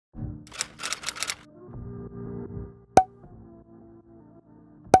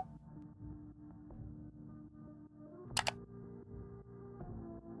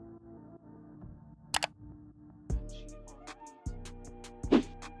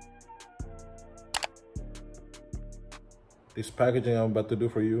This packaging I'm about to do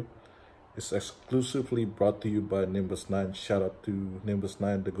for you is exclusively brought to you by NIMBUS9. Shout out to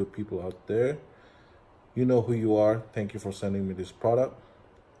NIMBUS9, the good people out there. You know who you are. Thank you for sending me this product.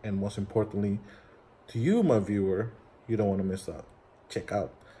 And most importantly, to you, my viewer, you don't want to miss out. Check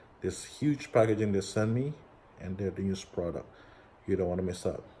out this huge packaging they sent me and their newest product. You don't want to miss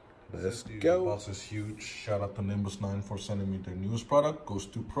out. Let's go. The box is huge. Shout out to NIMBUS9 for sending me their newest product,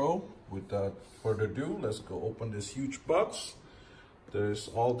 Ghost 2 Pro. Without further ado, let's go open this huge box. There's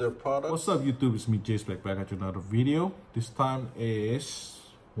all their products. What's up, YouTube? It's me, Jace, back at another video. This time is,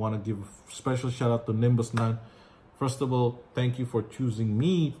 want to give a special shout out to NIMBUS9. First of all, thank you for choosing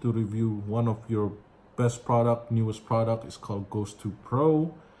me to review one of your best product, newest product. It's called Ghost 2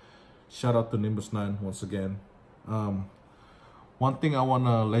 Pro. Shout out to NIMBUS9 once again. One thing I want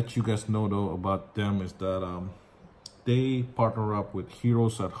to let you guys know though about them is that they partner up with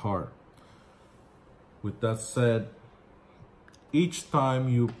Heroes at Heart. With that said, each time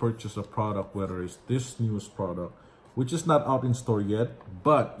you purchase a product, whether it's this newest product, which is not out in store yet,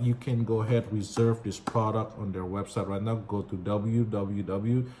 but you can go ahead and reserve this product on their website right now. Go to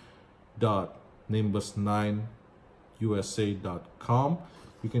www.nimbus9usa.com.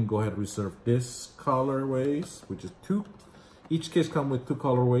 You can go ahead and reserve this colorways, which is two. Each case comes with two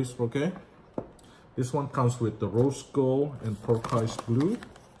colorways, okay? This one comes with the rose gold and turquoise blue,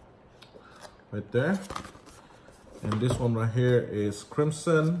 right there. And this one right here is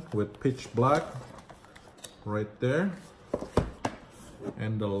crimson with pitch black, right there.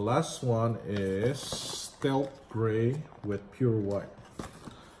 And the last one is stealth gray with pure white.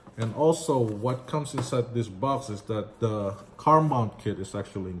 And also what comes inside this box is that the car mount kit is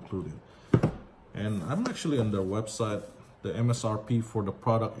actually included. And I'm actually on their website. The MSRP for the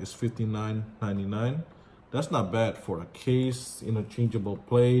product is $59.99. That's not bad for a case, interchangeable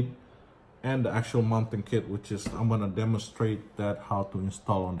plate, and the actual mounting kit, which is, I'm gonna demonstrate that how to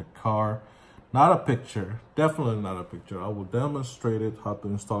install on the car. Not a picture, definitely not a picture. I will demonstrate it, how to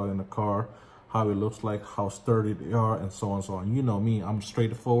install it in the car, how it looks like, how sturdy they are, and so on and so on. You know me, I'm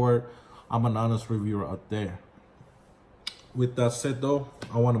straightforward. I'm an honest reviewer out there. With that said though,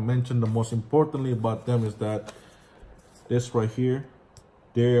 I wanna mention the most importantly about them is that this right here,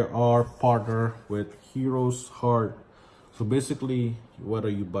 they are partner with Heroes Heart. So basically, whether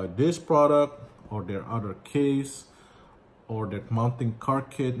you buy this product or their other case or their mounting car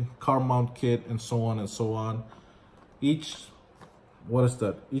kit, car mount kit, and so on and so on, each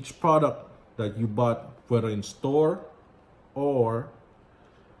product that you bought, whether in store or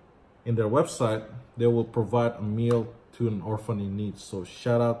in their website, they will provide a meal to an orphan in need. So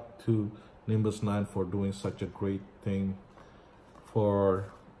shout out to NIMBUS9 for doing such a great thing for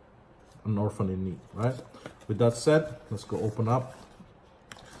an orphan in need, right? With that said, let's go open up.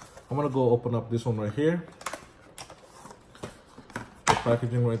 I'm gonna go open up this one right here. The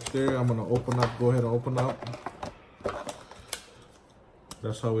packaging right there. I'm gonna open up, go ahead and open up.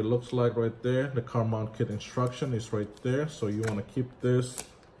 That's how it looks like right there. The car mount kit instruction is right there. So you wanna keep this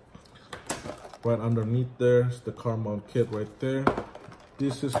right underneath there. It's the car mount kit right there.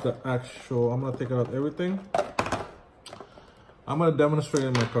 This is the actual, I'm gonna take out everything. I'm gonna demonstrate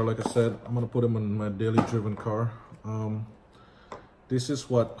in my car, like I said. I'm gonna put them in my daily driven car. This is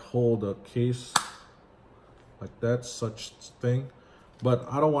what hold a case like that, such thing. But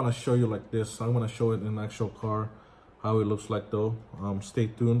I don't wanna show you like this. I'm gonna show it in the actual car, how it looks like though. Stay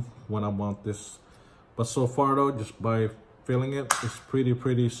tuned when I mount this. But so far though, just by feeling it, it's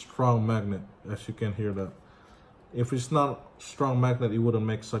pretty strong magnet, as you can hear that. If it's not strong magnet, it wouldn't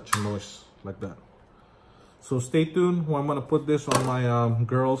make such a noise like that. So stay tuned. I'm gonna put this on my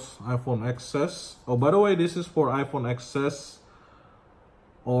girl's iPhone XS. Oh, by the way, this is for iPhone XS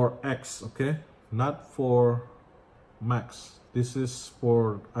or X, okay? Not for Max. This is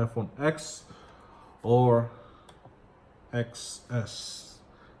for iPhone X or XS.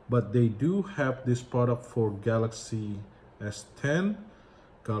 But they do have this product for Galaxy S10,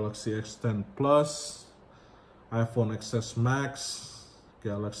 Galaxy S10 Plus, iPhone XS Max,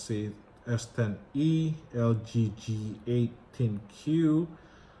 Galaxy S10e, LG G18Q,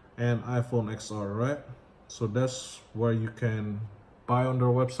 and iPhone XR, right? So that's where you can buy on their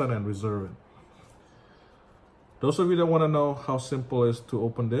website and reserve it. Those of you that want to know how simple it is to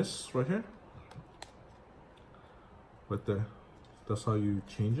open this right here, right there, that's how you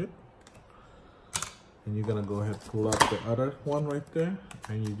change it. And you're gonna go ahead and pull out the other one right there,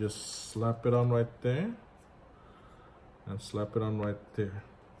 and you just slap it on right there, and slap it on right there.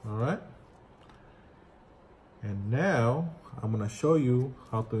 All right. And now I'm gonna show you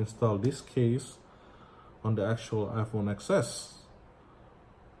how to install this case on the actual iPhone XS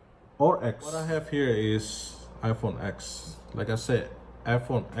or X. What I have here is iPhone X. Like I said,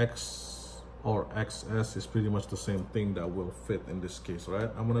 iPhone X or XS is pretty much the same thing that will fit in this case, right?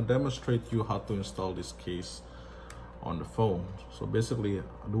 I'm gonna demonstrate you how to install this case on the phone. So basically,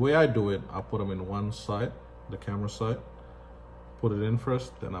 the way I do it, I put them in one side, the camera side, put it in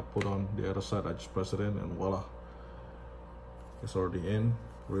first, then I put on the other side. I just press it in and voila, it's already in.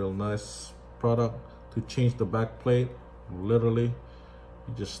 Real nice product. To change the back plate, literally,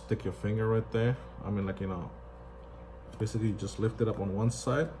 you just stick your finger right there. I mean, like, you know, basically you just lift it up on one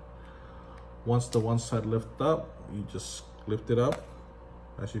side. Once the one side lift up, you just lift it up.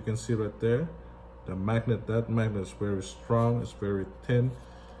 As you can see right there, the magnet, that magnet is very strong, it's very thin.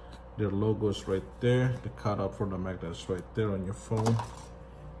 Their logo is right there. The cutout for the magnet is right there on your phone.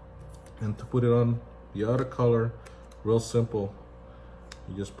 And to put it on the other color, real simple.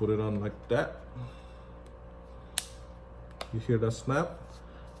 You just put it on like that. You hear that snap,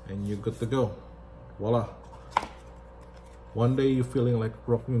 and you're good to go. Voila. One day you're feeling like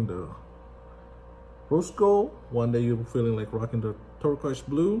rocking the rose gold, one day you're feeling like rocking the turquoise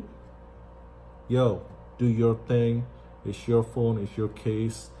blue. Yo, do your thing. It's your phone, it's your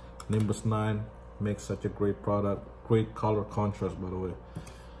case. NIMBUS9 makes such a great product. Great color contrast, by the way.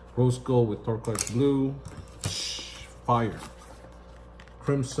 Rose gold with turquoise blue, fire.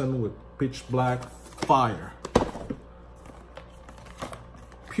 Crimson with pitch black, fire.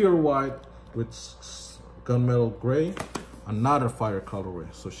 Pure white with gunmetal gray, another fire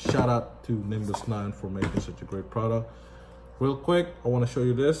colorway. So shout out to NIMBUS9 for making such a great product. Real quick, I want to show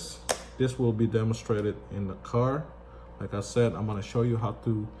you this. This will be demonstrated in the car. Like I said, I'm going to show you how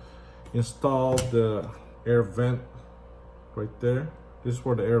to install the air vent right there. This is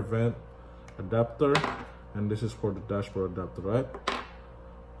for the air vent adapter, and this is for the dashboard adapter, right?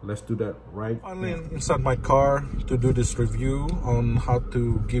 Let's do that right finally inside my car to do this review on how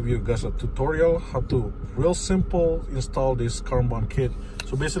to give you guys a tutorial how to real simple install this carbon kit.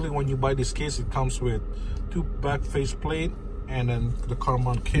 So basically, when you buy this case, it comes with two back face plate and then the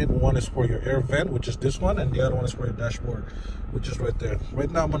carbon kit. One is for your air vent, which is this one, and the other one is for your dashboard, which is right there. Right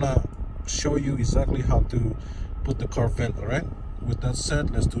now I'm gonna show you exactly how to put the car vent. All right, with that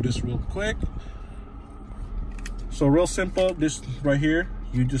said, let's do this real quick. So real simple, this right here,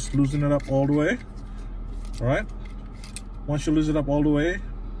 you just loosen it up all the way. All right, once you loosen it up all the way,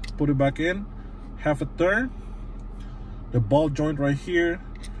 put it back in, half a turn. The ball joint right here,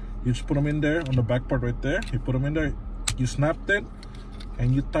 you just put them in there on the back part right there. You put them in there, you snapped it,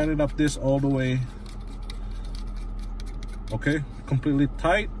 and you tighten it up this all the way. Okay, completely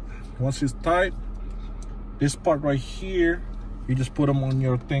tight. Once it's tight, this part right here, you just put them on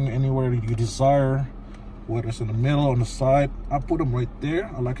your thing anywhere you desire, whether it's in the middle or on the side. I put them right there.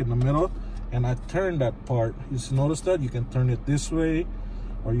 I like it in the middle, and I turn that part. You just notice that you can turn it this way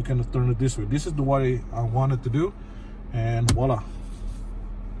or you can turn it this way. This is the way I wanted to do, and voila,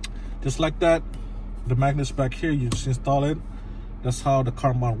 just like that. The magnet's back here, you just install it. That's how the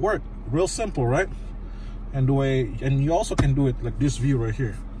car mount works. Real simple, right? And the way, and you also can do it like this view right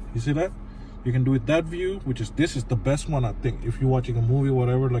here. You see that? You can do it that view, which is, this is the best one, I think, if you're watching a movie or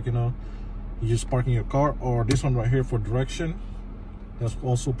whatever, like, you know, you just parking your car. Or this one right here for direction. That's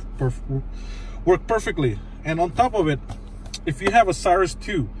also work perfectly. And on top of it, if you have a Cyrus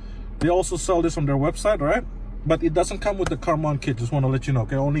 2, they also sell this on their website, right? But it doesn't come with the car mount kit. Just want to let you know,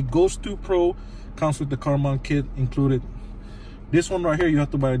 okay? Only Ghost 2 Pro comes with the car mount kit included. This one right here, you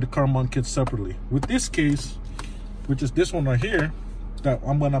have to buy the car mount kit separately. With this case, which is this one right here, that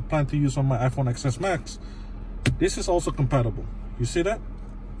I'm gonna plan to use on my iPhone XS Max, this is also compatible. You see that?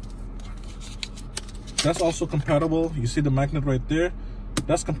 That's also compatible. You see the magnet right there?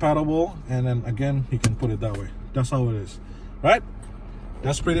 That's compatible. And then again, you can put it that way. That's how it is, right?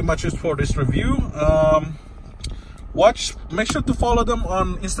 That's pretty much it for this review. Make sure to follow them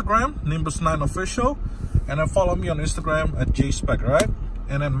on Instagram, NIMBUS9 official, and then follow me on Instagram at JSpec, right?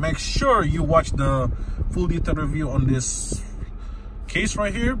 And then make sure you watch the full detailed review on this case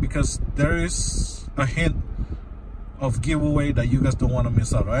right here, because there is a hint of giveaway that you guys don't want to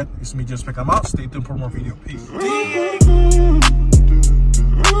miss out, right? It's me, JSpec. I'm out. Stay tuned for more video. Peace.